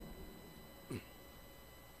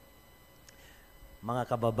Mga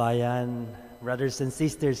kababayan, brothers and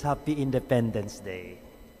sisters, Happy Independence Day.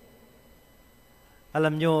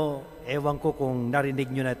 Alam nyo, ewan ko kung narinig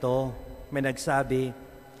nyo na ito, may nagsabi,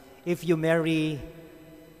 if you marry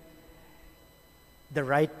the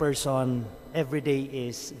right person, every day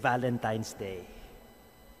is Valentine's Day.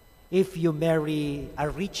 If you marry a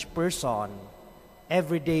rich person,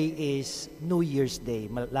 every day is New Year's Day,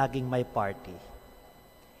 laging may party.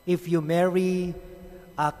 If you marry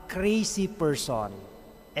a crazy person,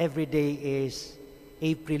 every day is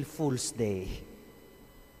April Fool's Day.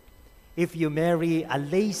 If you marry a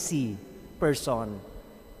lazy person,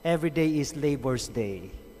 every day is Labor's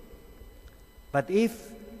Day. But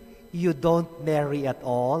if you don't marry at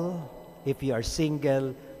all, if you are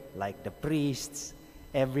single, like the priests,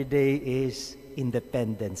 every day is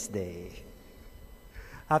Independence Day.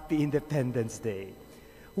 Happy Independence Day.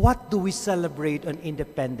 What do we celebrate on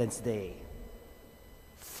Independence Day?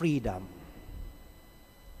 Freedom.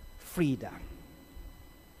 Freedom.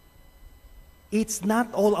 It's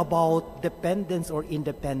not all about dependence or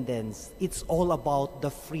independence. It's all about the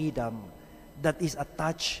freedom that is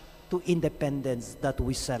attached to independence that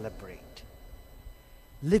we celebrate.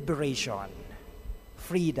 Liberation,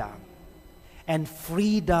 freedom. And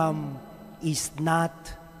freedom is not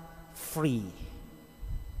free.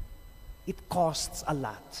 It costs a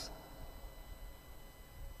lot.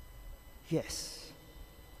 Yes.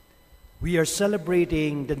 We are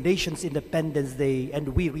celebrating the nation's Independence Day,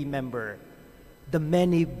 and we remember the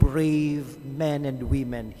many brave men and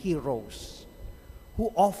women, heroes,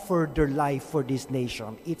 who offered their life for this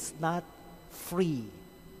nation. It's not free.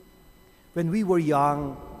 When we were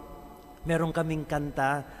young, meron kaming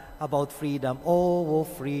kanta about freedom. Oh,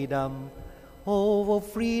 freedom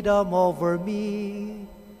over me.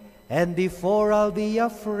 And before I'll be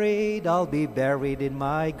afraid, I'll be buried in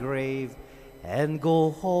my grave and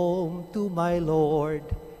go home to my Lord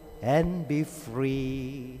and be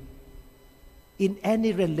free. In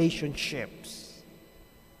any relationships,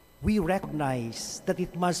 we recognize that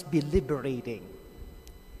it must be liberating.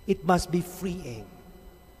 It must be freeing.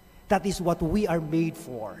 That is what we are made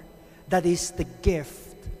for. That is the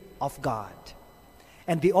gift of God.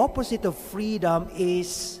 And the opposite of freedom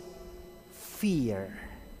is fear.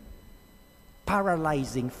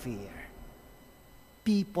 Paralyzing fear.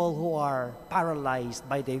 People who are paralyzed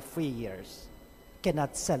by their fears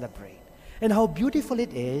cannot celebrate. And how beautiful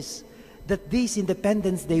it is that this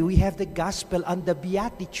Independence Day we have the gospel and the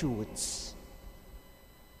Beatitudes.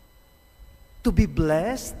 To be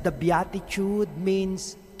blessed, the Beatitude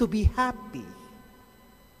means to be happy.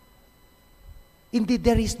 Indeed,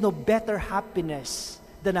 there is no better happiness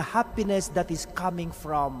than a happiness that is coming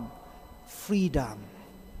from freedom.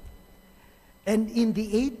 And in the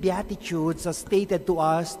 8 Beatitudes, as stated to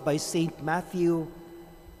us by St. Matthew,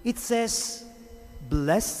 it says,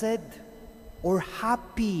 blessed or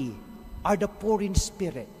happy are the poor in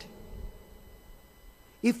spirit.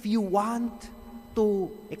 If you want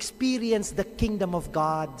to experience the kingdom of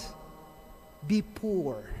God, be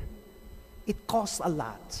poor. It costs a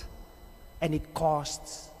lot, and it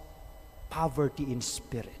costs poverty in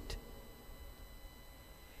spirit.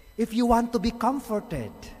 If you want to be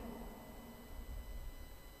comforted,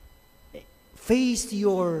 face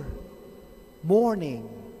your mourning,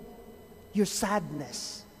 your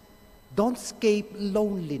sadness. Don't escape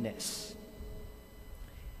loneliness.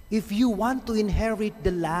 If you want to inherit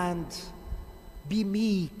the land, be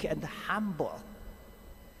meek and humble.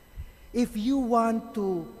 If you want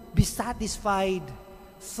to be satisfied,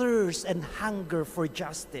 thirst and hunger for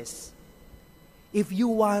justice. If you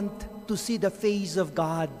want to see the face of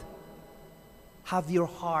God, have your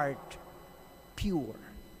heart pure.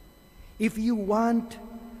 If you want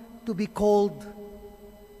to be called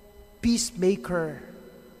peacemaker,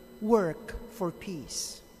 work for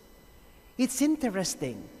peace. It's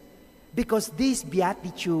interesting because these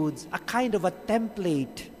Beatitudes are kind of a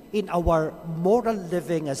template in our moral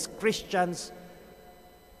living as Christians,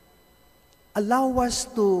 allow us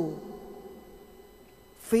to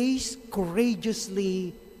face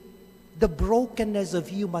courageously the brokenness of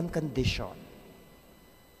human condition.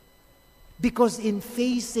 Because in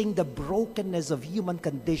facing the brokenness of human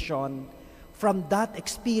condition, from that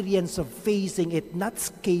experience of facing it, not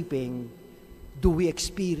escaping, do we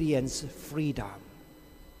experience freedom?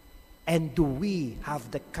 And do we have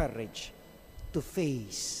the courage to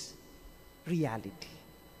face reality?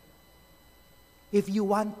 If you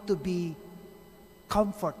want to be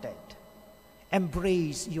comforted,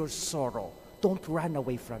 embrace your sorrow. Don't run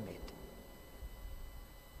away from it.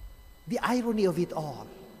 The irony of it all.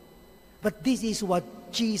 But this is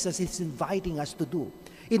what Jesus is inviting us to do.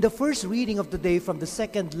 In the first reading of today from the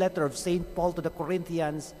second letter of St. Paul to the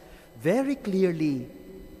Corinthians, very clearly,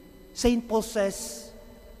 St. Paul says,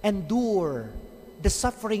 endure the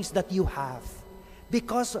sufferings that you have,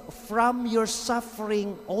 because from your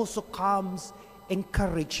suffering also comes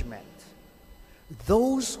encouragement.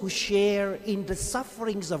 Those who share in the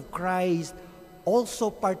sufferings of Christ also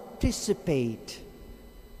participate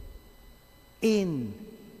in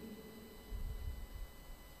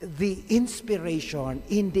the inspiration,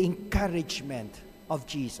 in the encouragement of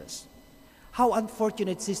Jesus. How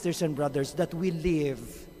unfortunate, sisters and brothers, that we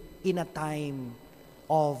live in a time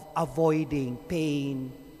of avoiding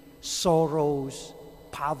pain, sorrows,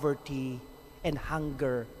 poverty, and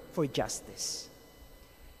hunger for justice.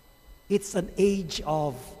 It's an age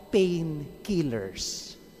of pain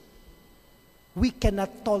killers. We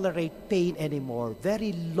cannot tolerate pain anymore,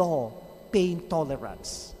 very low pain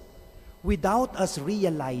tolerance, without us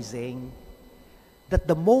realizing that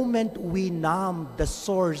the moment we numbed the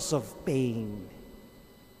source of pain,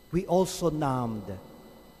 we also numbed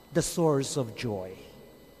the source of joy.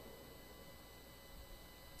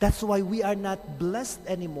 That's why we are not blessed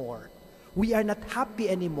anymore. We are not happy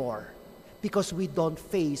anymore, because we don't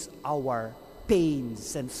face our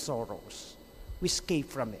pains and sorrows. We escape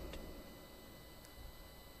from it.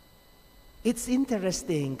 It's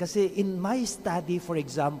interesting kasi in my study, for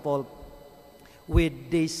example, with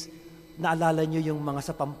this, naalala nyo yung mga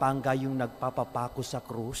sa Pampanga yung nagpapapako sa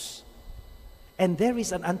krus? And there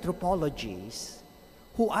is an anthropologist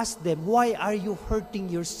who asked them, why are you hurting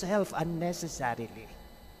yourself unnecessarily?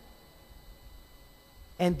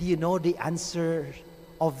 And you know the answer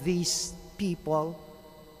of these people?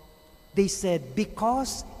 They said,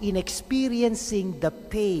 because in experiencing the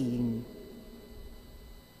pain,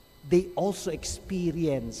 they also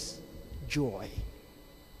experience joy.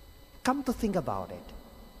 Come to think about it.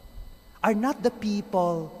 Are not the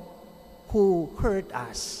people who hurt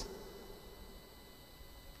us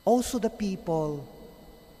also the people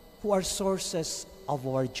who are sources of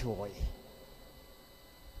our joy?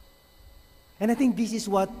 And I think this is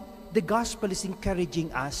what the gospel is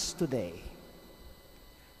encouraging us today.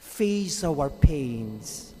 Face our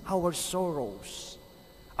pains, our sorrows,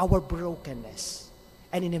 our brokenness,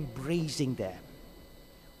 and in embracing them,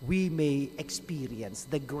 we may experience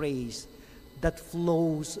the grace that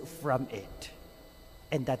flows from it.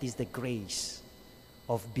 And that is the grace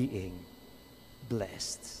of being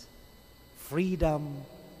blessed. Freedom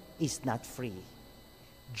is not free.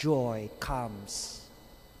 Joy comes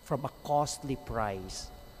from a costly price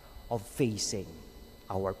of facing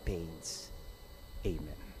our pains.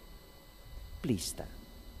 Amen. Please stand.